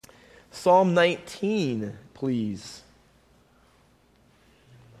Psalm 19, please.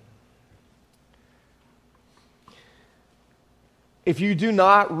 If you do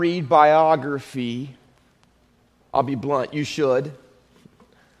not read biography, I'll be blunt, you should.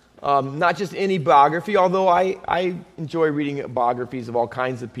 Not just any biography, although I enjoy reading biographies of all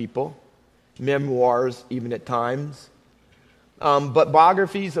kinds of people, memoirs even at times. But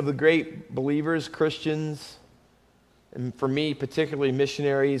biographies of the great believers, Christians, and for me particularly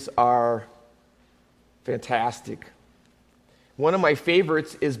missionaries, are fantastic. One of my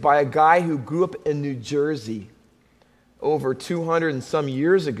favorites is by a guy who grew up in New Jersey over 200 and some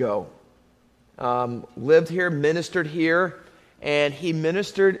years ago. Lived here, ministered here, and he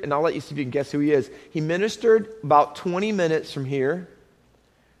ministered, and I'll let you see if you can guess who he is. He ministered about 20 minutes from here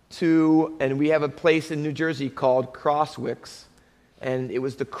and we have a place in New Jersey called Crosswicks, and it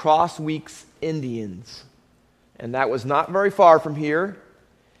was the Crossweeks Indians. And that was not very far from here.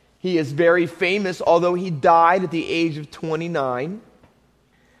 He is very famous, although he died at the age of 29.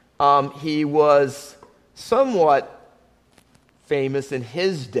 He was somewhat famous in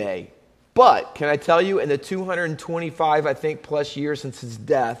his day. But, can I tell you, in the 225, I think, plus years since his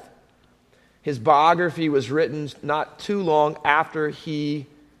death, his biography was written not too long after he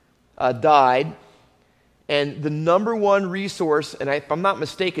died. And the number one resource, and if I'm not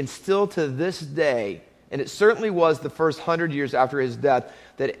mistaken, still to this day, and it certainly was the first 100 years after his death,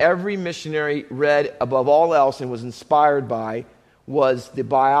 that every missionary read above all else and was inspired by, was the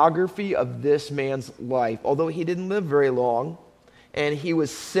biography of this man's life. Although he didn't live very long, and he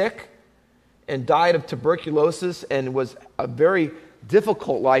was sick and died of tuberculosis and was a very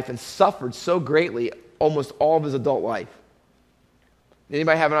difficult life and suffered so greatly almost all of his adult life.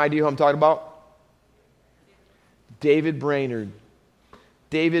 Anybody have an idea who I'm talking about? David Brainerd.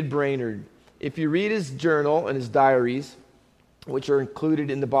 David Brainerd. If you read his journal and his diaries, which are included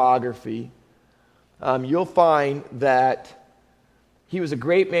in the biography, you'll find that he was a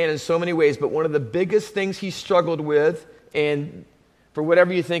great man in so many ways, but one of the biggest things he struggled with, and for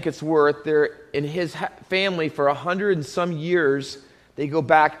whatever you think it's worth, they're in his family for 100 and some years, they go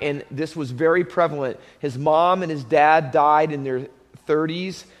back, and this was very prevalent. His mom and his dad died in their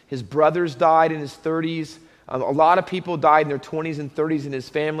 30s. His brothers died in his 30s. A lot of people died in their 20s and 30s in his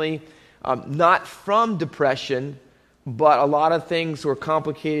family. Not from depression, but a lot of things were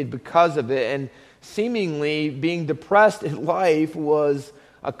complicated because of it. And seemingly being depressed in life was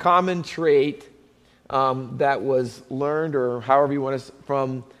a common trait that was learned, or however you want to,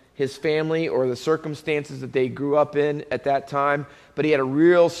 from his family or the circumstances that they grew up in at that time. But he had a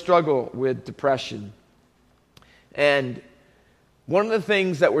real struggle with depression. And one of the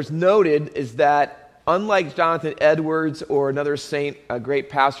things that was noted is that unlike Jonathan Edwards or another saint, a great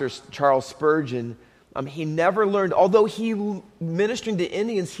pastor, Charles Spurgeon, he never learned, although he ministering to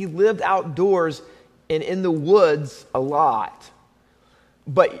Indians, he lived outdoors and in the woods a lot.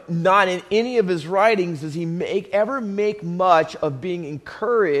 But not in any of his writings does he ever make much of being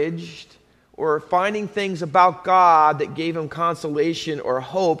encouraged or finding things about God that gave him consolation or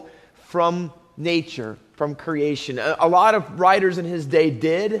hope from nature, from creation. A lot of writers in his day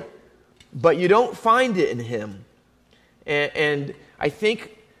did, but you don't find it in him. And I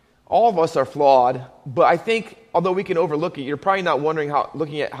think all of us are flawed, but I think, although we can overlook it, you're probably not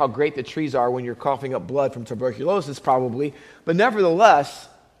looking at how great the trees are when you're coughing up blood from tuberculosis, probably. But nevertheless,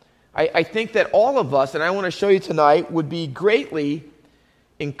 I think that all of us, and I want to show you tonight, would be greatly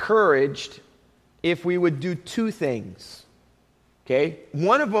encouraged if we would do two things. Okay?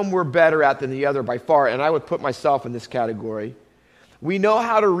 One of them we're better at than the other by far, and I would put myself in this category. We know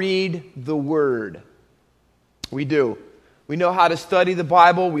how to read the Word. We do. We know how to study the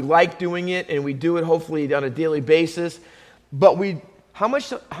Bible. We like doing it, and we do it hopefully on a daily basis. But how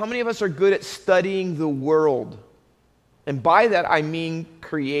many of us are good at studying the world? And by that I mean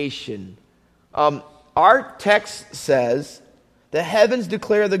creation. Our text says, "The heavens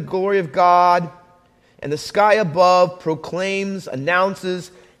declare the glory of God, and the sky above proclaims,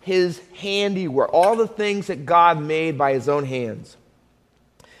 announces His handiwork." All the things that God made by His own hands.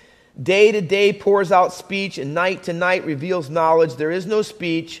 Day to day pours out speech, and night to night reveals knowledge. There is no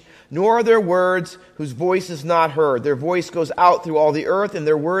speech, nor are there words whose voice is not heard. Their voice goes out through all the earth, and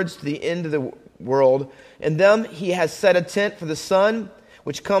their words to the end of the world. In them He has set a tent for the sun,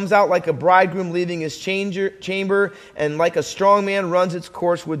 which comes out like a bridegroom leaving his chamber, and like a strong man runs its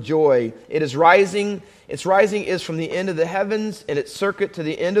course with joy. Its rising is from the end of the heavens, and its circuit to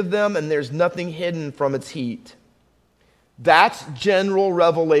the end of them, and there's nothing hidden from its heat. That's general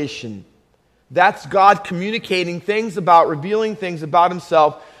revelation. That's God communicating things about, revealing things about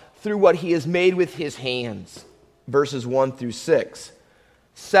Himself through what He has made with His hands. Verses 1 through 6.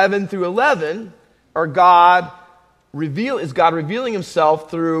 7 through 11 are God revealing himself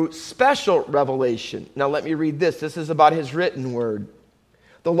through special revelation. Now let me read this. This is about his written word.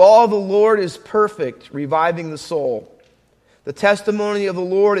 The law of the Lord is perfect, reviving the soul. The testimony of the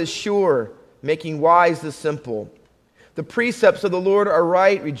Lord is sure, making wise the simple. The precepts of the Lord are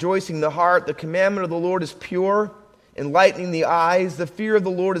right, rejoicing the heart. The commandment of the Lord is pure, enlightening the eyes. The fear of the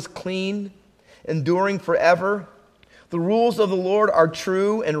Lord is clean, enduring forever. The rules of the Lord are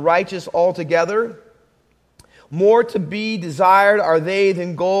true and righteous altogether. More to be desired are they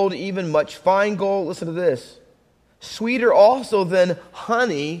than gold, even much fine gold. Listen to this. Sweeter also than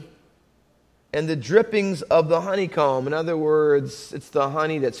honey and the drippings of the honeycomb. In other words, it's the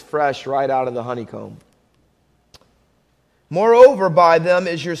honey that's fresh right out of the honeycomb. Moreover, by them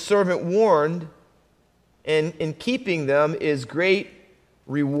is your servant warned, and in keeping them is great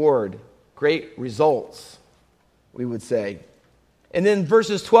reward, great results, we would say. And then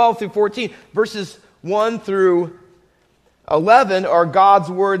verses 12 through 14, verses 1 through 11 are God's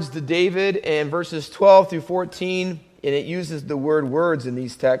words to David, and verses 12 through 14, and it uses the word words in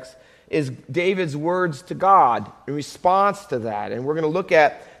these texts, is David's words to God in response to that. And we're going to look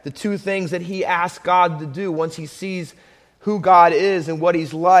at the two things that he asked God to do once he sees who God is and what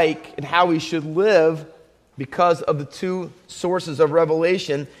he's like and how he should live because of the two sources of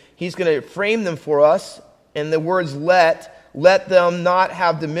revelation. He's going to frame them for us, and the words let them not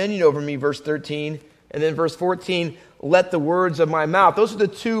have dominion over me, verse 13, and then verse 14, let the words of my mouth. Those are the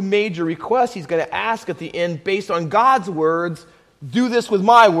two major requests he's going to ask at the end based on God's words. Do this with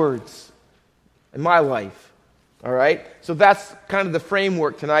my words in my life. All right? So that's kind of the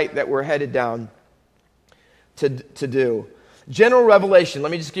framework tonight that we're headed down to do. General revelation.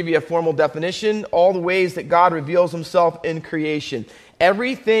 Let me just give you a formal definition. All the ways that God reveals himself in creation.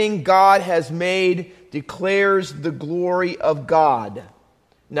 Everything God has made declares the glory of God.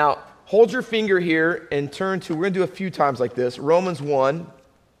 Now, hold your finger here and turn to, we're going to do a few times like this, Romans 1.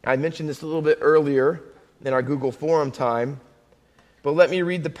 I mentioned this a little bit earlier in our Google Forum time. But let me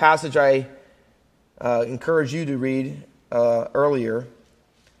read the passage I encourage you to read earlier.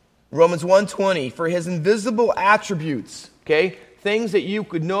 Romans 1:20, for his invisible attributes, okay? Things that you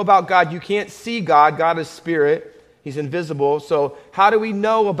could know about God. You can't see God. God is spirit. He's invisible. So how do we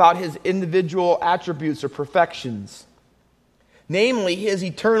know about his individual attributes or perfections? Namely, his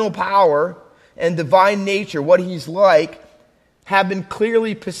eternal power and divine nature, what he's like, have been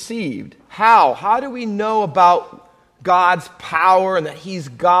clearly perceived. How? How do we know about God's power and that he's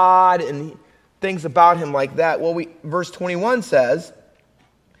God and things about him like that? Well, verse 21 says,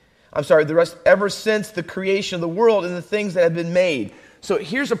 the rest, ever since the creation of the world and the things that have been made. So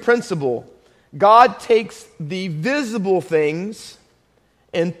here's a principle. God takes the visible things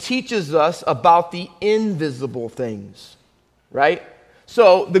and teaches us about the invisible things, right?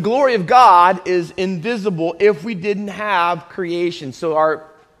 So the glory of God is invisible if we didn't have creation. So our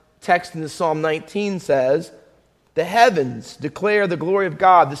text in the Psalm 19 says, the heavens declare the glory of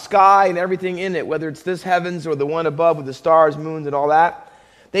God, the sky and everything in it, whether it's this heavens or the one above with the stars, moons, and all that.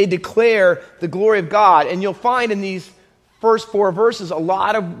 They declare the glory of God. And you'll find in these first four verses a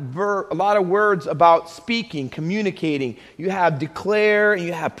lot of words about speaking, communicating. You have declare,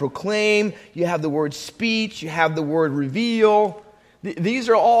 you have proclaim, you have the word speech, you have the word reveal. These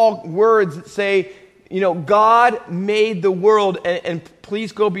are all words that say, God made the world, and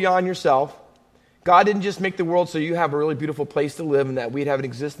please go beyond yourself. God didn't just make the world so you have a really beautiful place to live and that we'd have an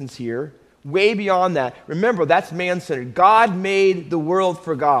existence here. Way beyond that. Remember, that's man-centered. God made the world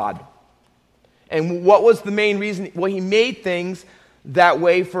for God. And what was the main reason? Well, he made things that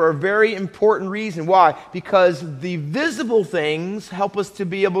way for a very important reason. Why? Because the visible things help us to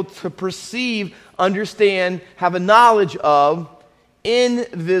be able to perceive, understand, have a knowledge of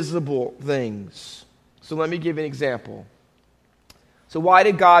invisible things. So let me give you an example. So why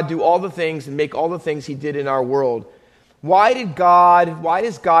did God do all the things and make all the things he did in our world? Why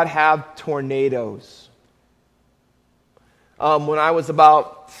does God have tornadoes? When I was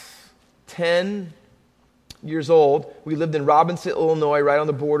about 10 years old, we lived in Robinson, Illinois, right on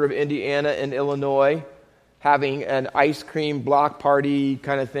the border of Indiana and Illinois, having an ice cream block party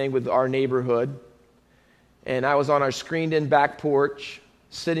kind of thing with our neighborhood. And I was on our screened-in back porch,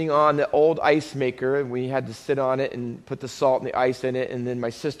 sitting on the old ice maker, and we had to sit on it and put the salt and the ice in it, and then my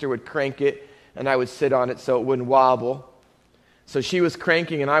sister would crank it, and I would sit on it so it wouldn't wobble. So she was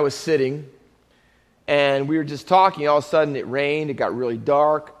cranking and I was sitting, and we were just talking. All of a sudden it rained, it got really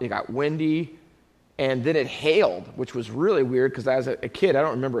dark, it got windy, and then it hailed, which was really weird because as a kid I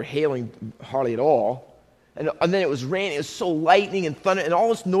don't remember hailing hardly at all. And then it was raining, it was so lightning and thunder and all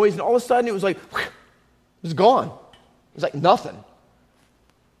this noise, and all of a sudden it was like, it was gone. It was like nothing.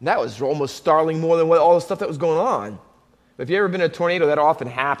 And that was almost startling more than all the stuff that was going on. If you've ever been in a tornado, that often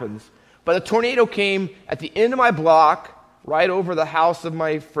happens. But a tornado came at the end of my block, right over the house of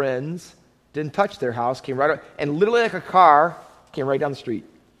my friends. Didn't touch their house, came right up, and literally like a car, came right down the street.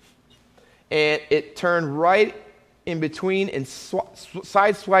 And it turned right in between and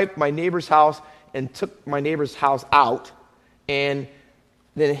sideswiped my neighbor's house and took my neighbor's house out. And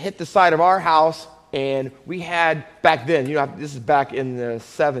then it hit the side of our house, and we had, back then, this is back in the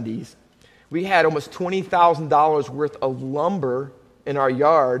 70s, we had almost $20,000 worth of lumber in our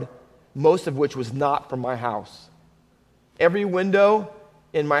yard, most of which was not from my house. Every window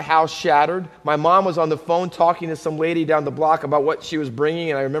in my house shattered. My mom was on the phone talking to some lady down the block about what she was bringing,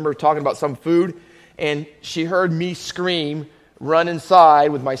 and I remember talking about some food, and she heard me scream, run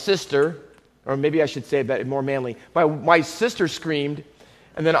inside with my sister, or maybe I should say that more manly. My sister screamed,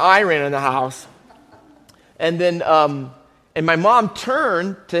 and then I ran in the house. And then and my mom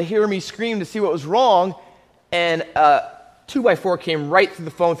turned to hear me scream to see what was wrong, and 2x4 came right through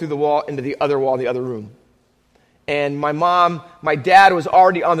the phone, through the wall, into the other wall in the other room. And my dad was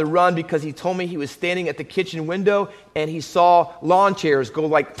already on the run because he told me he was standing at the kitchen window and he saw lawn chairs go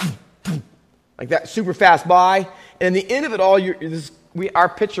like that super fast by. And at the end of it all, our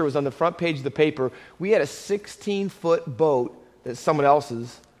picture was on the front page of the paper. We had a 16-foot boat that's someone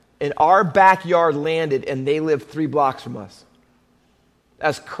else's, and our backyard landed, and they lived 3 blocks from us.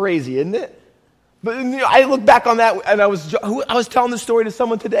 That's crazy, isn't it? But I look back on that, and I was telling this story to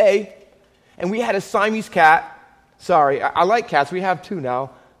someone today, and we had a Siamese cat. Sorry, I like cats. We have 2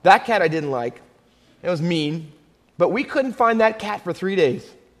 now. That cat I didn't like. It was mean. But we couldn't find that cat for 3 days.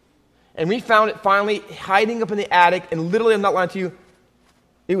 And we found it finally hiding up in the attic, and literally, I'm not lying to you,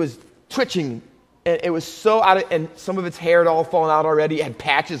 it was twitching. And it was so out of, and some of its hair had all fallen out already. It had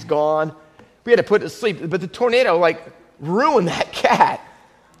patches gone. We had to put it to sleep. But the tornado, ruined that cat.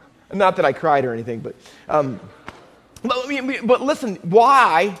 Not that I cried or anything, but listen,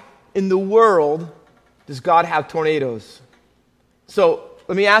 why in the world does God have tornadoes? So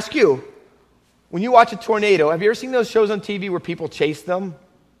let me ask you, when you watch a tornado, have you ever seen those shows on TV where people chase them?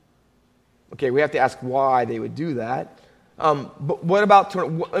 Okay, we have to ask why they would do that. But what about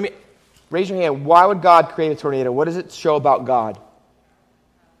raise your hand. Why would God create a tornado? What does it show about God?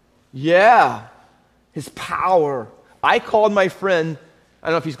 Yeah, His power. I called my friend, I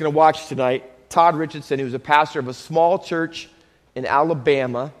don't know if he's going to watch tonight, Todd Richardson, who was a pastor of a small church in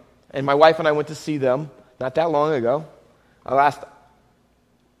Alabama, and my wife and I went to see them not that long ago,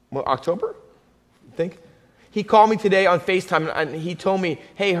 October, I think. He called me today on FaceTime, and he told me,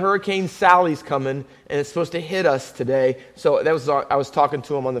 hey, Hurricane Sally's coming, and it's supposed to hit us today. So I was talking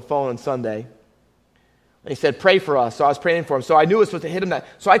to him on the phone on Sunday. And he said, pray for us. So I was praying for him. So I knew it was supposed to hit him.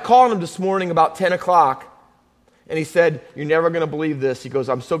 So I called him this morning about 10 o'clock, and he said, you're never going to believe this. He goes,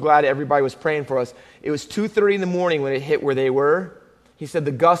 I'm so glad everybody was praying for us. It was 2:30 in the morning when it hit where they were. He said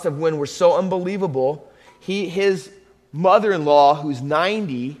the gusts of wind were so unbelievable. His mother-in-law, who's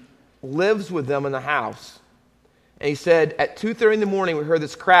 90, lives with them in the house. And he said, at 2:30 in the morning, we heard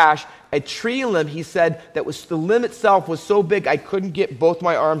this crash. A tree limb, he said, the limb itself was so big, I couldn't get both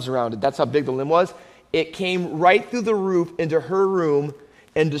my arms around it. That's how big the limb was. It came right through the roof into her room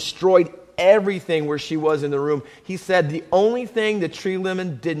and destroyed everything where she was in the room. He said the only thing the tree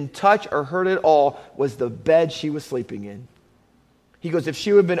limb didn't touch or hurt at all was the bed she was sleeping in. He goes, if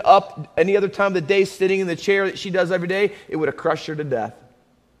she would have been up any other time of the day sitting in the chair that she does every day, it would have crushed her to death.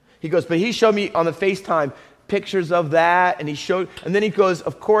 He goes, but he showed me on the FaceTime pictures of that, and then he goes,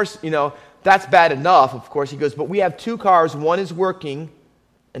 of course, that's bad enough, of course. He goes, but we have 2 cars, one is working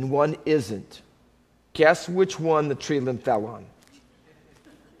and one isn't. Guess which one the tree limb fell on?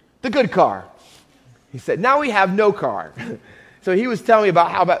 The good car. He said, now we have no car. So he was telling me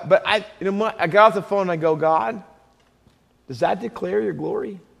about how bad, but I got off the phone and I go, God, does that declare your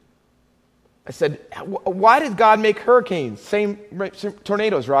glory? I said, why did God make hurricanes? Same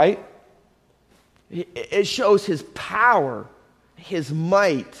tornadoes, right? It shows His power, His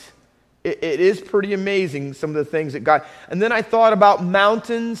might. It is pretty amazing, some of the things that God... And then I thought about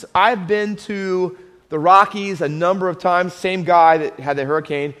mountains. I've been to the Rockies a number of times. Same guy that had the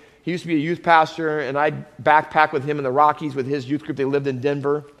hurricane. He used to be a youth pastor, and I backpacked with him in the Rockies with his youth group. They lived in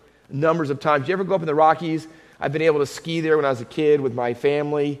Denver numbers of times. You ever go up in the Rockies? I've been able to ski there when I was a kid with my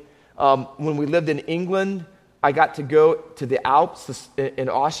family. When we lived in England, I got to go to the Alps in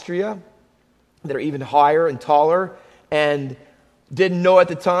Austria that are even higher and taller, and didn't know at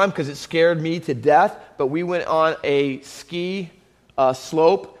the time because it scared me to death, but we went on a ski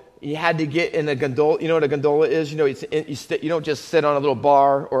slope. You had to get in a gondola. You know what a gondola is? You don't just sit on a little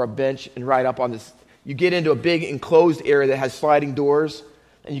bar or a bench and ride up on this. You get into a big enclosed area that has sliding doors.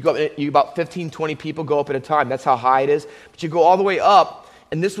 And you about 15, 20 people go up at a time. That's how high it is. But you go all the way up,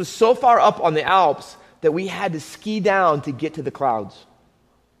 and this was so far up on the Alps that we had to ski down to get to the clouds.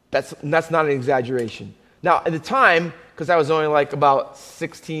 That's not an exaggeration. Now, at the time, because I was only like about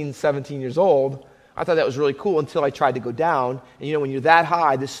 16, 17 years old, I thought that was really cool until I tried to go down. And when you're that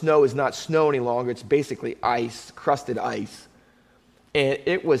high, the snow is not snow any longer. It's basically ice, crusted ice. And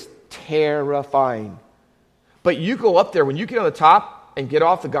it was terrifying. But you go up there, when you get on the top and get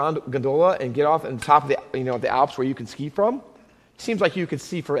off the gondola and get off on the top of the Alps where you can ski from, it seems like you could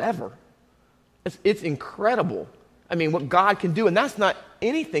see forever. It's incredible. I mean, what God can do, and that's not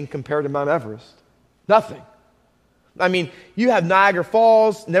anything compared to Mount Everest. Nothing. I mean, you have Niagara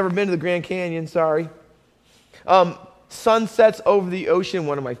Falls, never been to the Grand Canyon, sorry. Sunsets over the ocean,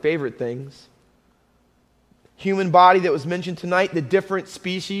 one of my favorite things. Human body that was mentioned tonight, the different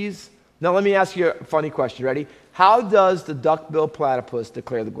species. Now let me ask you a funny question. Ready? How does the duck-billed platypus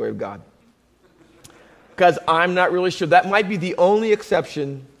declare the glory of God? Because I'm not really sure. That might be the only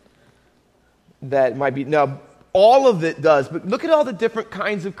exception that might be. Now, all of it does, but look at all the different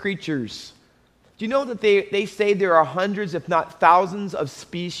kinds of creatures. Do you know that they say there are hundreds, if not thousands, of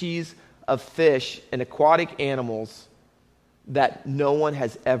species of fish and aquatic animals that no one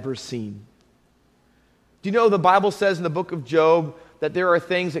has ever seen? Do you know the Bible says in the book of Job that there are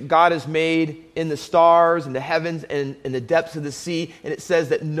things that God has made in the stars and the heavens and in the depths of the sea, and it says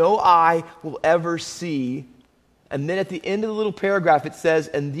that no eye will ever see. And then at the end of the little paragraph it says,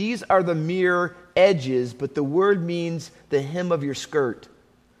 and these are the mere edges, but the word means the hem of your skirt.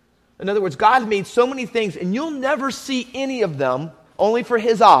 In other words, God made so many things, and you'll never see any of them, only for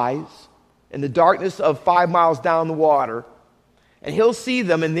his eyes, in the darkness of 5 miles down the water. And he'll see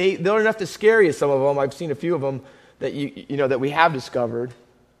them, and they're enough to scare you, some of them. I've seen a few of them that that we have discovered.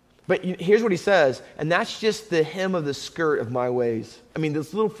 But here's what he says, and that's just the hem of the skirt of my ways. I mean,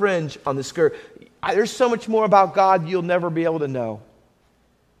 this little fringe on the skirt. There's so much more about God you'll never be able to know.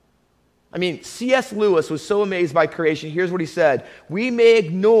 I mean, C.S. Lewis was so amazed by creation. Here's what he said: we may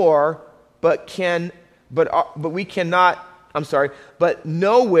ignore, but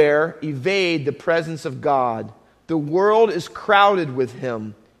nowhere evade the presence of God. The world is crowded with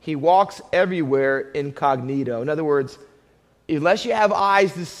him. He walks everywhere incognito. In other words, unless you have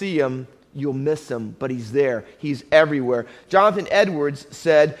eyes to see him, you'll miss him, but he's there. He's everywhere. Jonathan Edwards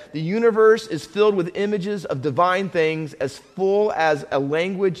said, the universe is filled with images of divine things as full as a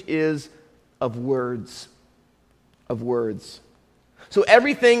language is of words. Of words. So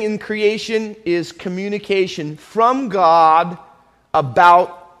everything in creation is communication from God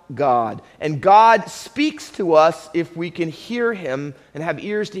about God. And God speaks to us if we can hear him and have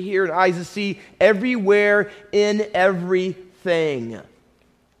ears to hear and eyes to see, everywhere in everything.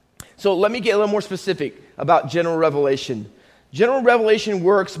 So let me get a little more specific about general revelation. General revelation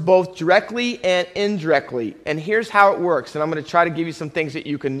works both directly and indirectly. And here's how it works. And I'm going to try to give you some things that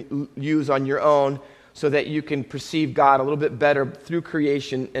you can use on your own so that you can perceive God a little bit better through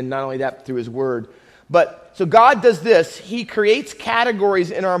creation, and not only that, through his word. So God does this. He creates categories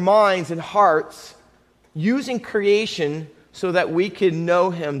in our minds and hearts using creation so that we can know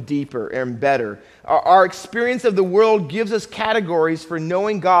him deeper and better. Our experience of the world gives us categories for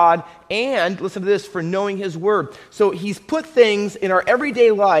knowing God and, listen to this, for knowing his word. So he's put things in our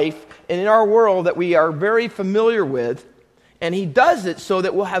everyday life and in our world that we are very familiar with, and he does it so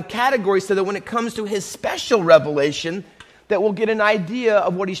that we'll have categories so that when it comes to his special revelation, that we'll get an idea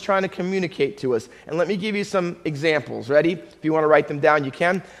of what he's trying to communicate to us. And let me give you some examples. Ready? If you want to write them down, you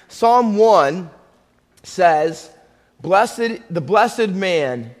can. Psalm 1 says, the blessed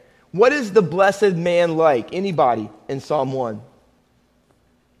man. What is the blessed man like? Anybody in Psalm 1?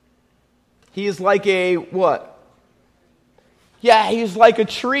 He is like a what? Yeah, he's like a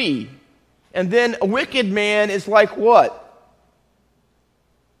tree. And then a wicked man is like what?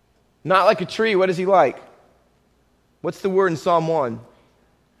 Not like a tree. What is he like? What's the word in Psalm 1?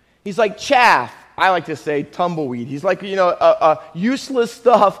 He's like chaff. I like to say tumbleweed. He's like, useless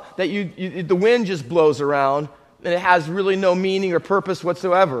stuff that the wind just blows around, and it has really no meaning or purpose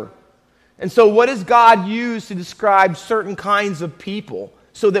whatsoever. And so what does God use to describe certain kinds of people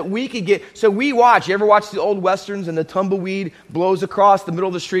so that we could you ever watch the old westerns and the tumbleweed blows across the middle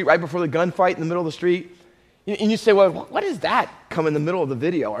of the street right before the gunfight in the middle of the street? And you say, well, what does that come in the middle of the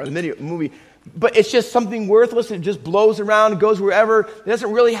video or the movie? But it's just something worthless. It just blows around and goes wherever. It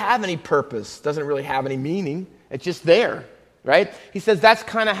doesn't really have any purpose. Doesn't really have any meaning. It's just there, right? He says that's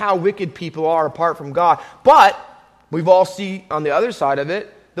kind of how wicked people are apart from God. But we've all seen on the other side of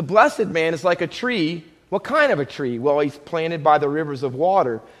it, the blessed man is like a tree. What kind of a tree? Well, he's planted by the rivers of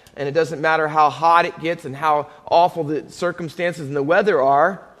water. and it doesn't matter how hot it gets and how awful the circumstances and the weather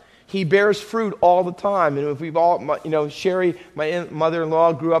are, he bears fruit all the time. And if we've all, Sherry, my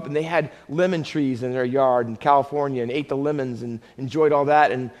mother-in-law, grew up and they had lemon trees in their yard in California and ate the lemons and enjoyed all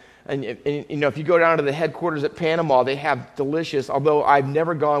that. And if you go down to the headquarters at Panama, they have delicious, although I've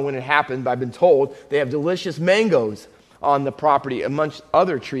never gone when it happened, but I've been told they have delicious mangoes on the property amongst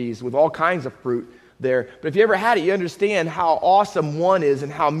other trees with all kinds of fruit there. But if you ever had it, you understand how awesome one is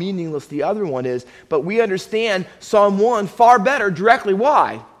and how meaningless the other one is. But we understand Psalm 1 far better directly.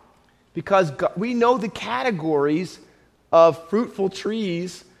 Why? Because we know the categories of fruitful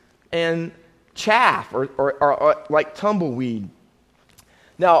trees and chaff or like tumbleweed.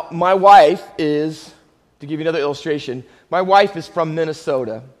 Now, my wife is, to give you another illustration, my wife is from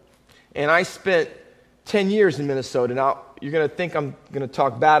Minnesota. And I spent 10 years in Minnesota. Now, you're going to think I'm going to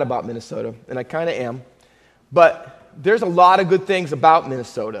talk bad about Minnesota, and I kind of am. But there's a lot of good things about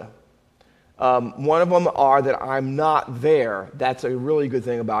Minnesota. One of them are that I'm not there. That's a really good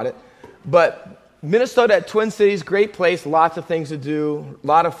thing about it. But Minnesota at Twin Cities, great place, lots of things to do, a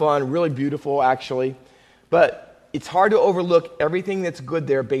lot of fun, really beautiful actually. But it's hard to overlook everything that's good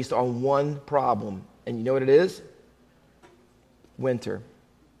there based on one problem. And you know what it is? Winter.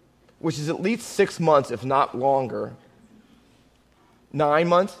 Which is at least 6 months, if not longer. 9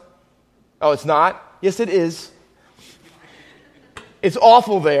 months? Oh, it's not? Yes, it is. It's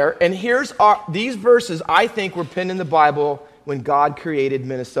awful there. And these verses, I think, were penned in the Bible when God created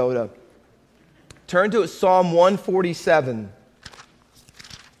Minnesota. Turn to Psalm 147.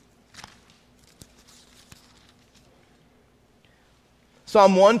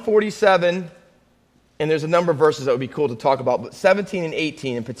 Psalm 147, and there's a number of verses that would be cool to talk about, but 17 and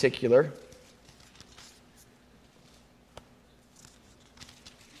 18 in particular.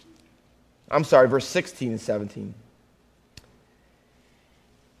 I'm sorry, verse 16 and 17.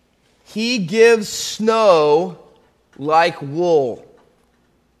 He gives snow like wool.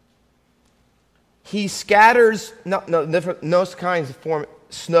 He scatters, no kinds of form,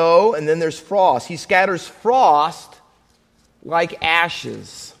 snow, and then there's frost. He scatters frost like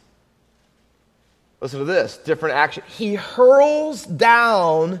ashes. Listen to this, different action. He hurls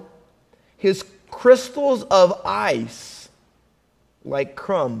down his crystals of ice like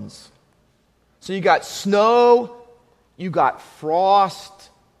crumbs. So you got snow, you got frost,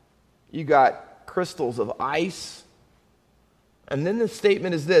 you got crystals of ice. And then the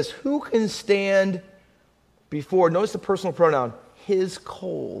statement is this: who can stand before, notice the personal pronoun, his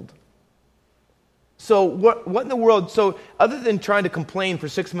cold? So what in the world, so other than trying to complain for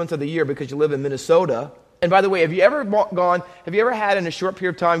 6 months of the year because you live in Minnesota, and by the way, have you ever had in a short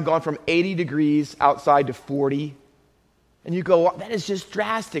period of time gone from 80 degrees outside to 40? And you go, well, that is just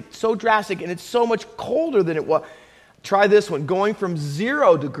drastic, so drastic, and it's so much colder than it was. Try this one, going from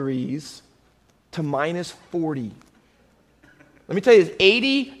 0 degrees to minus 40. Let me tell you this,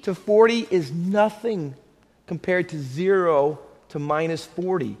 80 to 40 is nothing compared to 0 to minus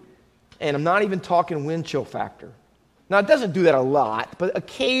 40. And I'm not even talking wind chill factor. Now, it doesn't do that a lot, but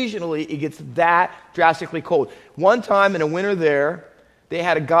occasionally it gets that drastically cold. One time in a winter there, they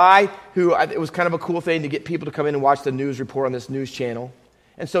had a guy who, it was kind of a cool thing to get people to come in and watch the news report on this news channel.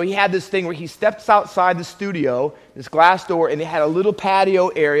 And so he had this thing where he steps outside the studio, this glass door, and they had a little patio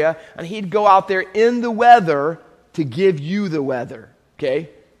area, and he'd go out there in the weather to give you the weather, okay?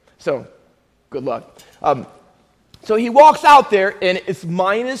 So, good luck. So he walks out there, and it's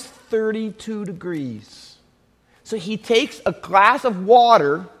minus 32 degrees. So he takes a glass of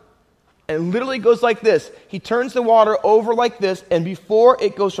water and literally goes like this. He turns the water over like this, and before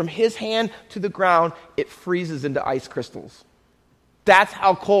it goes from his hand to the ground, it freezes into ice crystals. That's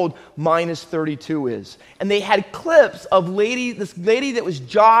how cold minus 32 is. And they had clips of this lady that was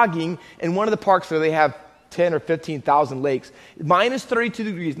jogging in one of the parks where they have 10 or 15,000 lakes. Minus 32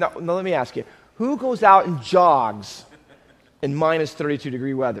 degrees. Now, let me ask you, who goes out and jogs in minus 32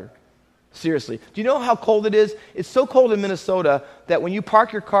 degree weather? Seriously. Do you know how cold it is? It's so cold in Minnesota that when you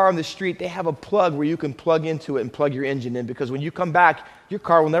park your car on the street, they have a plug where you can plug into it and plug your engine in, because when you come back, your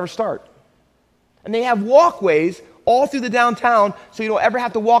car will never start. And they have walkways all through the downtown, so you don't ever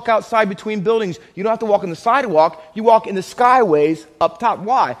have to walk outside between buildings. You don't have to walk on the sidewalk. You walk in the skyways up top.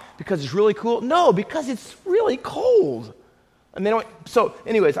 Why? Because it's really cool? No, because it's really cold. And they don't. So,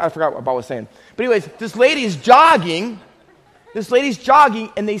 anyways, I forgot what I was saying. But anyways, this lady's jogging,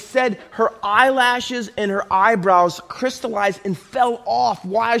 and they said her eyelashes and her eyebrows crystallized and fell off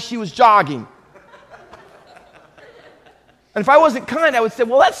while she was jogging. And if I wasn't kind, I would say,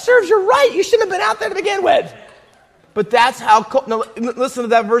 well, that serves you right. You shouldn't have been out there to begin with. But that's how cold. Now, listen to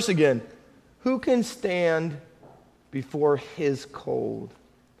that verse again. Who can stand before his cold?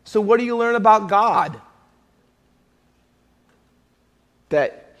 So what do you learn about God?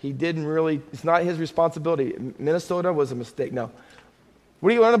 That he didn't really, it's not his responsibility. Minnesota was a mistake. No. What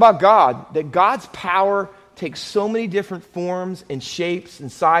do you learn about God? That God's power takes so many different forms and shapes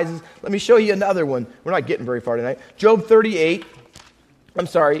and sizes. Let me show you another one. We're not getting very far tonight. Job 36.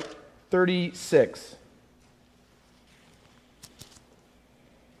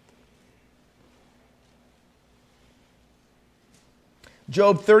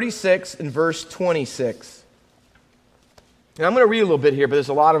 Job 36 and verse 26. And I'm going to read a little bit here, but there's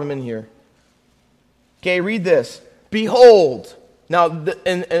a lot of them in here. Okay, read this. Behold. Now,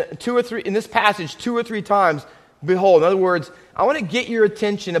 in this passage, 2 or 3 times, behold. In other words, I want to get your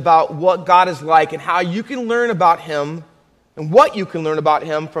attention about what God is like and how you can learn about him and what you can learn about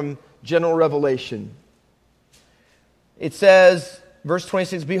him from general revelation. It says, verse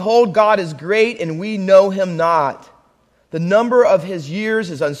 26, behold, God is great and we know him not. The number of his years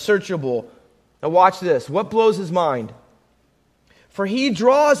is unsearchable. Now watch this. What blows his mind? For he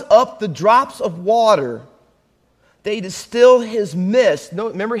draws up the drops of water. They distill his mist. No,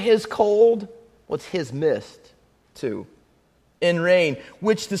 remember his cold? What's his mist too? In rain,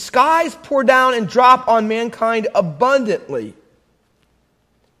 which the skies pour down and drop on mankind abundantly.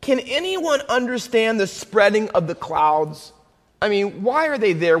 Can anyone understand the spreading of the clouds? I mean, why are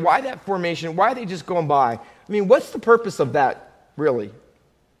they there? Why that formation? Why are they just going by? I mean, what's the purpose of that, really?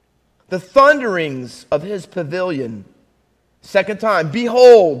 The thunderings of his pavilion. Second time,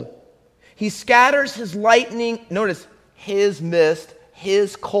 behold, he scatters his lightning. Notice, his mist,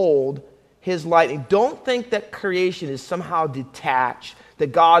 his cold, his lightning. Don't think that creation is somehow detached,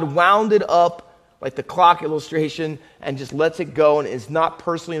 that God wound it up like the clock illustration and just lets it go and is not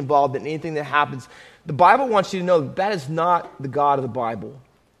personally involved in anything that happens. The Bible wants you to know that is not the God of the Bible.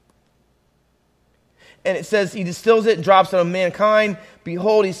 And it says, he distills it and drops it on mankind.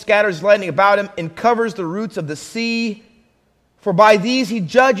 Behold, he scatters lightning about him and covers the roots of the sea. For by these he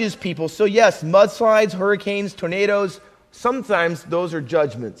judges people. So yes, mudslides, hurricanes, tornadoes, sometimes those are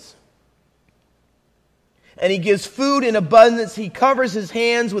judgments. And he gives food in abundance. He covers his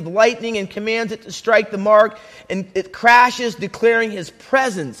hands with lightning and commands it to strike the mark. And it crashes, declaring his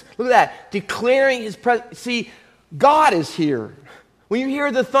presence. Look at that. Declaring his presence. See, God is here. When you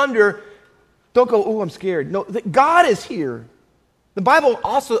hear the thunder, don't go, oh, I'm scared. No, God is here. The Bible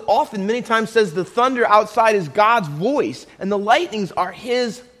also often, many times, says the thunder outside is God's voice. And the lightnings are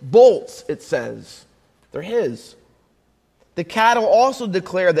his bolts, it says. They're his. The cattle also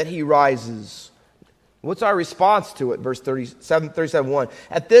declare that he rises. What's our response to it? Verse 37:1.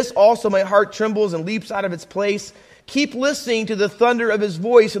 At this also my heart trembles and leaps out of its place. Keep listening to the thunder of his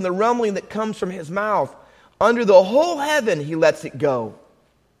voice and the rumbling that comes from his mouth. Under the whole heaven he lets it go.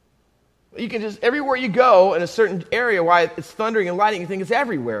 You can just, everywhere you go in a certain area, why it's thundering and lightning, you think it's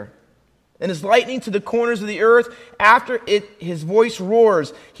everywhere. And his lightning to the corners of the earth. After it, his voice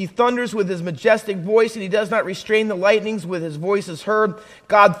roars. He thunders with his majestic voice, and he does not restrain the lightnings with his voice is heard.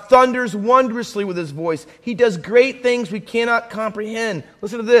 God thunders wondrously with his voice. He does great things we cannot comprehend.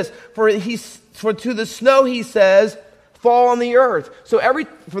 Listen to this. For to the snow, he says, fall on the earth. So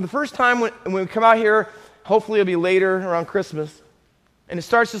for the first time when we come out here, hopefully it'll be later around Christmas, and it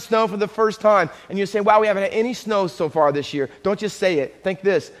starts to snow for the first time, and you say, wow, we haven't had any snow so far this year. Don't just say it. Think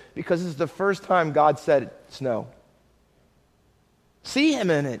this, because this is the first time God said snow. See him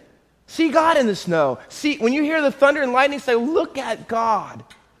in it. See God in the snow. See, when you hear the thunder and lightning, say, look at God.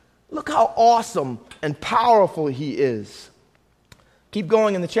 Look how awesome and powerful he is. Keep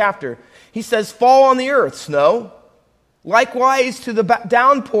going in the chapter. He says, fall on the earth, snow. Likewise to the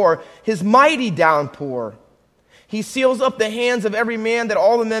downpour, his mighty downpour. He seals up the hands of every man, that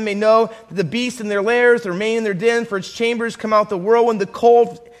all the men may know that the beasts in their lairs remain in their den, for its chambers come out the whirlwind, the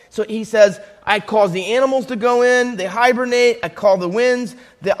cold. So he says, I cause the animals to go in, they hibernate, I call the winds.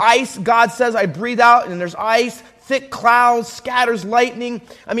 The ice, God says, I breathe out, and there's ice. Thick clouds, scatters lightning.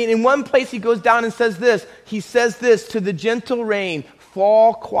 I mean, in one place he goes down and says this. He says this, to the gentle rain,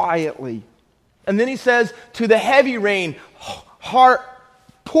 fall quietly. And then he says, to the heavy rain,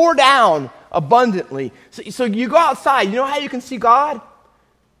 pour down abundantly. So you go outside. You know how you can see God?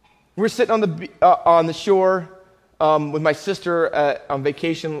 We're sitting on the shore with my sister on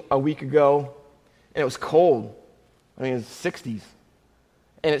vacation a week ago, and it was cold. I mean, it was 60s.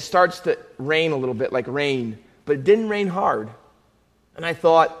 And it starts to rain a little bit, like rain, but it didn't rain hard. And I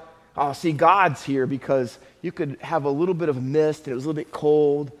thought, oh, see, God's here, because you could have a little bit of mist, and it was a little bit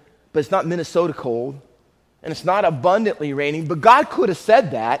cold, but it's not Minnesota cold, and it's not abundantly raining, but God could have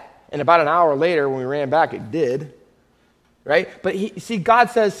said that. And about an hour later, when we ran back, it did. Right? But God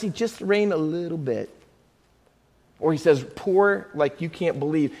says, just rain a little bit. Or he says, pour like you can't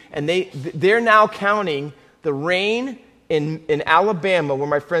believe. And they're now counting the rain in Alabama, where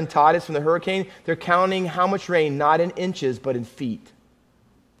my friend Todd is from the hurricane. They're counting how much rain, not in inches, but in feet.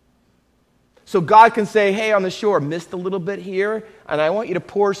 So God can say, hey, on the shore, missed a little bit here, and I want you to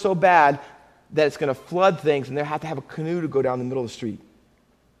pour so bad that it's going to flood things, and they have to have a canoe to go down the middle of the street.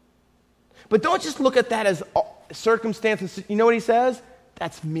 But don't just look at that as circumstances. You know what he says?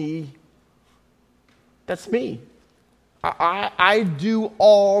 That's me. That's me. I do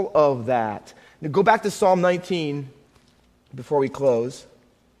all of that. Now go back to Psalm 19 before we close.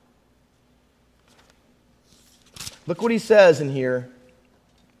 Look what he says in here.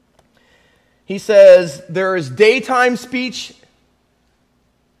 He says, there is daytime speech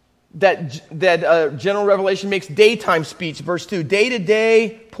that general revelation makes daytime speech. Verse 2, day to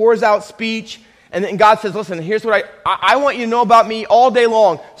day pours out speech. And then God says, listen, here's what I want you to know about me all day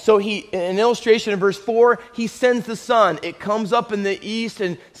long. So an illustration in verse 4, he sends the sun. It comes up in the east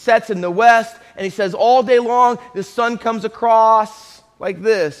and sets in the west. And he says, all day long, the sun comes across like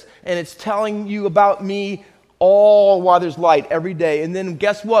this. And it's telling you about me all while there's light every day. And then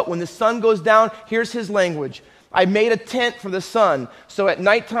guess what? When the sun goes down, here's his language. I made a tent for the sun. So at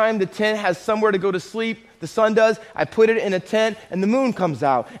nighttime, the tent has somewhere to go to sleep. The sun does. I put it in a tent, and the moon comes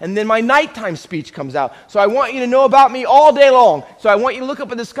out. And then my nighttime speech comes out. So I want you to know about me all day long. So I want you to look up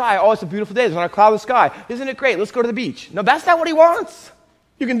at the sky. Oh, it's a beautiful day. There's not a cloud in the sky. Isn't it great? Let's go to the beach. No, that's not what he wants.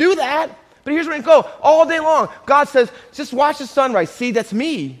 You can do that. But here's where you go. All day long, God says, just watch the sunrise. See, that's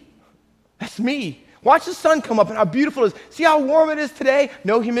me. That's me. Watch the sun come up and how beautiful it is. See how warm it is today?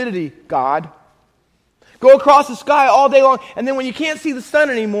 No humidity, God. Go across the sky all day long. And then when you can't see the sun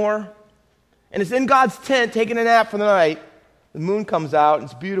anymore, and it's in God's tent taking a nap for the night, the moon comes out and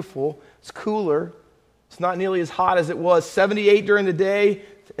it's beautiful. It's cooler. It's not nearly as hot as it was. 78 during the day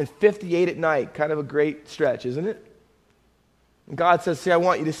and 58 at night. Kind of a great stretch, isn't it? And God says, see, I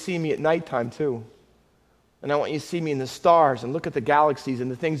want you to see me at nighttime too. And I want you to see me in the stars and look at the galaxies and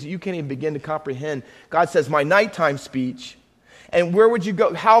the things that you can't even begin to comprehend. God says, my nighttime speech. And where would you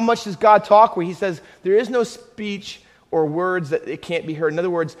go? How much does God talk? Where he says, there is no speech or words that it can't be heard. In other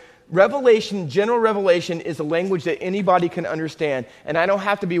words, revelation, general revelation, is a language that anybody can understand. And I don't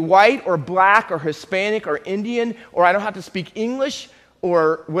have to be white or black or Hispanic or Indian, or I don't have to speak English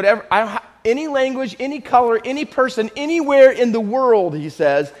or whatever. Any language, any color, any person, anywhere in the world, he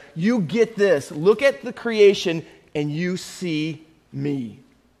says, you get this. Look at the creation and you see me.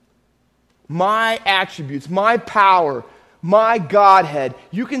 My attributes, my power, my Godhead.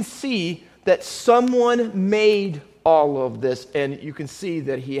 You can see that someone made all of this, and you can see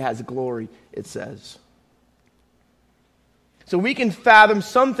that he has glory, it says. So we can fathom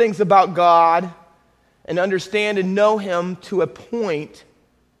some things about God and understand and know him to a point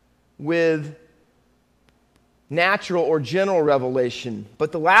with natural or general revelation.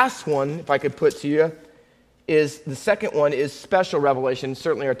 But the last one, if I could put to you, is the second one is special revelation.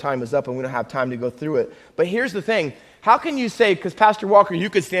 Certainly our time is up and we don't have time to go through it. But here's the thing. How can you say, because Pastor Walker, you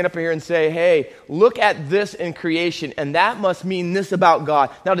could stand up here and say, hey, look at this in creation, and that must mean this about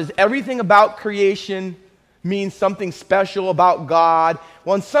God. Now, does everything about creation mean something special about God?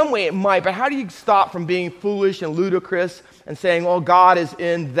 Well, in some way it might, but how do you stop from being foolish and ludicrous and saying, well, God is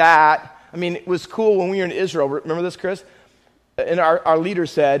in that? I mean, it was cool when we were in Israel. Remember this, Chris? And our leader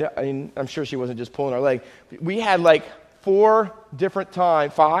said, I mean, I'm sure she wasn't just pulling our leg. We had like five different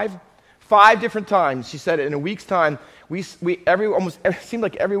times. She said in a week's time, it seemed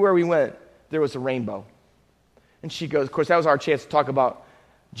like everywhere we went, there was a rainbow. And she goes, of course, that was our chance to talk about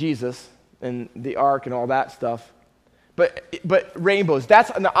Jesus and the ark and all that stuff. But rainbows, that's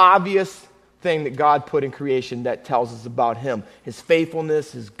an obvious thing that God put in creation that tells us about him. His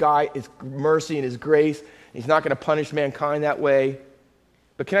faithfulness, his mercy, and his grace. He's not going to punish mankind that way.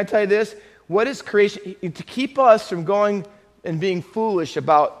 But can I tell you this? What is creation? To keep us from going and being foolish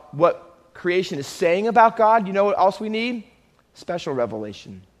about what creation is saying about God, you know what else we need? Special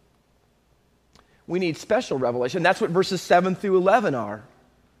revelation. We need special revelation. That's what verses 7 through 11 are.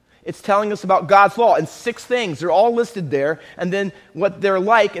 It's telling us about God's law in 6 things. They're all listed there. And then what they're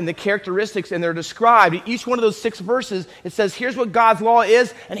like and the characteristics, and they're described. In each one of those 6 verses, it says, here's what God's law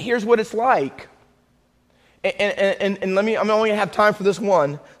is, and here's what it's like. And I'm only going to have time for this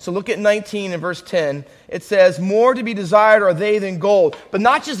one. So look at 19 and verse 10. It says, more to be desired are they than gold. But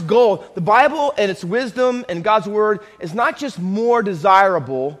not just gold. The Bible and its wisdom and God's word is not just more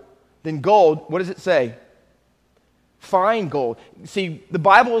desirable than gold. What does it say? Fine gold. See, the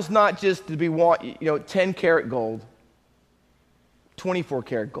Bible is not just to be 10 karat gold, 24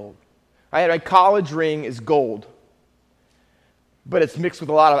 karat gold. I had my college ring is gold, but it's mixed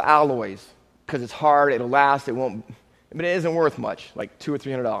with a lot of alloys. because it's hard, it'll last, it won't, but it isn't worth much, like $200 or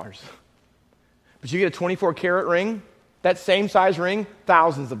 $300. But you get a 24-karat ring, that same size ring,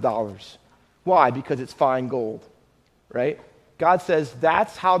 thousands of dollars. Why? Because it's fine gold, right? God says,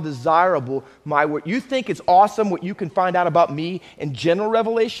 that's how desirable my word. You think it's awesome what you can find out about me in general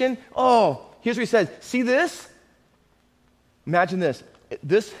revelation? Oh, here's what he says. See this? Imagine this.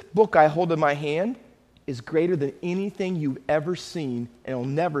 This book I hold in my hand is greater than anything you've ever seen and will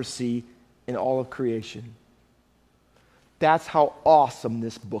never see in all of creation. That's how awesome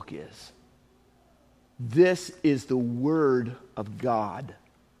this book is. This is the Word of God,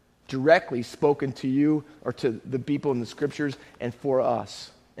 directly spoken to you or to the people in the Scriptures and for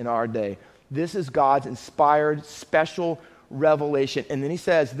us in our day. This is God's inspired, special revelation. And then he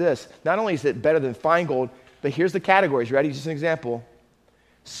says this, not only is it better than fine gold, but here's the categories. Ready? Just an example.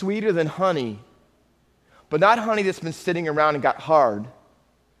 Sweeter than honey, but not honey that's been sitting around and got hard,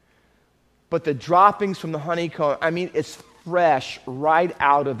 but the droppings from the honeycomb, it's fresh right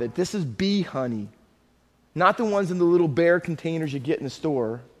out of it. This is bee honey, not the ones in the little bear containers you get in the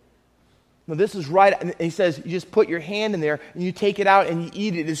store. No, this is right, and he says, you just put your hand in there, and you take it out, and you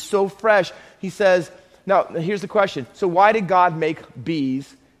eat it. It is so fresh. He says, now, here's the question. So why did God make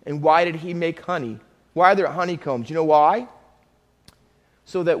bees, and why did he make honey? Why are there honeycombs? You know why?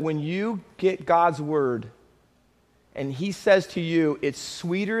 So that when you get God's word, and he says to you, it's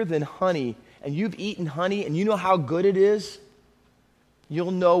sweeter than honey, and you've eaten honey, and you know how good it is,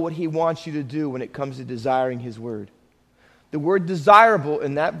 you'll know what he wants you to do when it comes to desiring his word. The word desirable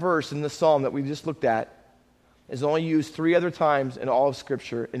in that verse in the psalm that we just looked at is only used 3 other times in all of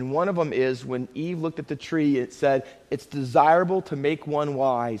Scripture. And one of them is when Eve looked at the tree, it said, it's desirable to make one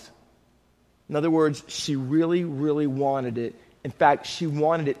wise. In other words, she really, really wanted it. In fact, she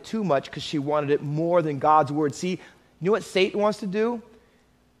wanted it too much because she wanted it more than God's word. See, you know what Satan wants to do?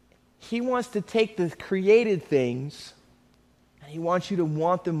 He wants to take the created things and he wants you to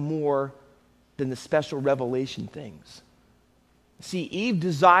want them more than the special revelation things. See, Eve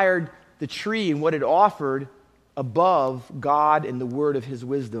desired the tree and what it offered above God and the word of his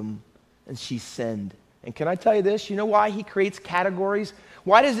wisdom, and she sinned. And can I tell you this? You know why he creates categories?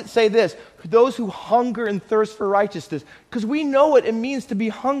 Why does it say this? For those who hunger and thirst for righteousness. Because we know what it means to be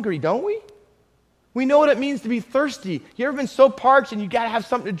hungry, don't we? We know what it means to be thirsty. You ever been so parched and you got to have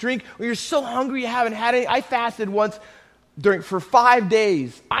something to drink, or you're so hungry you haven't had any? I fasted once for 5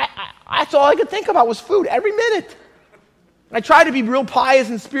 days. That's all I could think about was food every minute. I tried to be real pious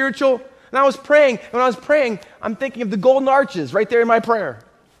and spiritual, and I was praying. And when I was praying, I'm thinking of the golden arches right there in my prayer.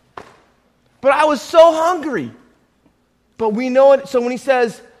 But I was so hungry. But we know it. So when he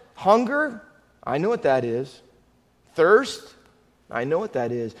says hunger, I know what that is. Thirst, I know what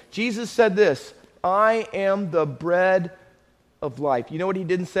that is. Jesus said this, I am the bread of life. You know what he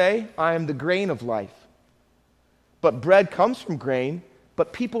didn't say? I am the grain of life. But bread comes from grain,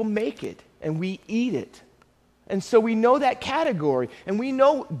 but people make it, and we eat it. And so we know that category, and we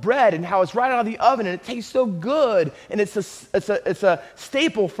know bread and how it's right out of the oven, and it tastes so good, and it's a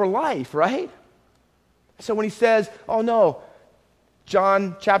staple for life, right? So when he says, oh no,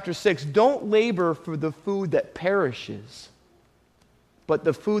 John chapter 6, don't labor for the food that perishes, but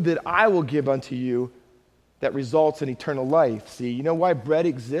the food that I will give unto you that results in eternal life. See, you know why bread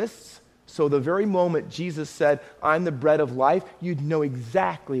exists? So the very moment Jesus said, I'm the bread of life, you'd know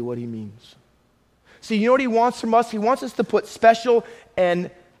exactly what he means. See, you know what he wants from us? He wants us to put special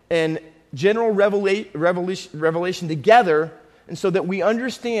and general revelation together, and so that we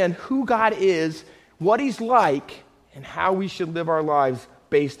understand who God is, what he's like, and how we should live our lives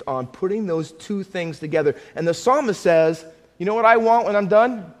based on putting those two things together. And the psalmist says, you know what I want when I'm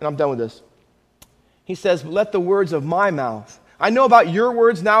done? And I'm done with this. He says, let the words of my mouth. I know about your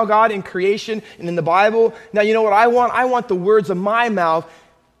words now, God, in creation and in the Bible. Now, you know what I want? I want the words of my mouth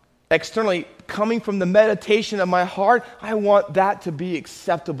externally coming from the meditation of my heart. I want that to be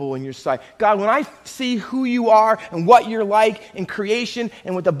acceptable in your sight. God, when I see who you are and what you're like in creation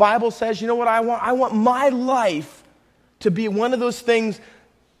and what the Bible says, you know what I want? I want my life to be one of those things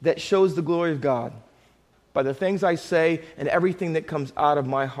that shows the glory of God by the things I say and everything that comes out of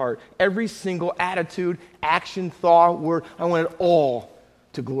my heart. Every single attitude, action, thought, word, I want it all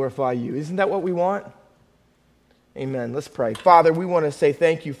to glorify you. Isn't that what we want? Amen. Let's pray. Father, we want to say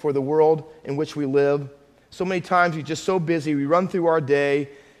thank you for the world in which we live. So many times we're just so busy, we run through our day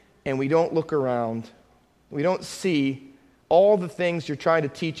and we don't look around. We don't see all the things you're trying to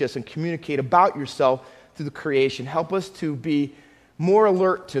teach us and communicate about yourself through the creation. Help us to be more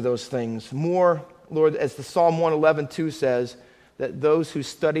alert to those things. More, Lord, as the Psalm 111:2 says, that those who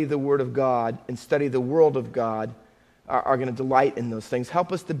study the Word of God and study the world of God are going to delight in those things.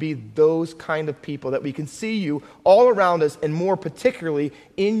 Help us to be those kind of people, that we can see you all around us, and more particularly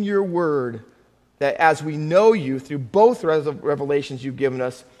in your word, that as we know you through both revelations you've given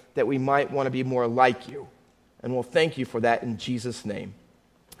us, that we might want to be more like you. And we'll thank you for that in Jesus' name.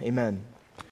 Amen.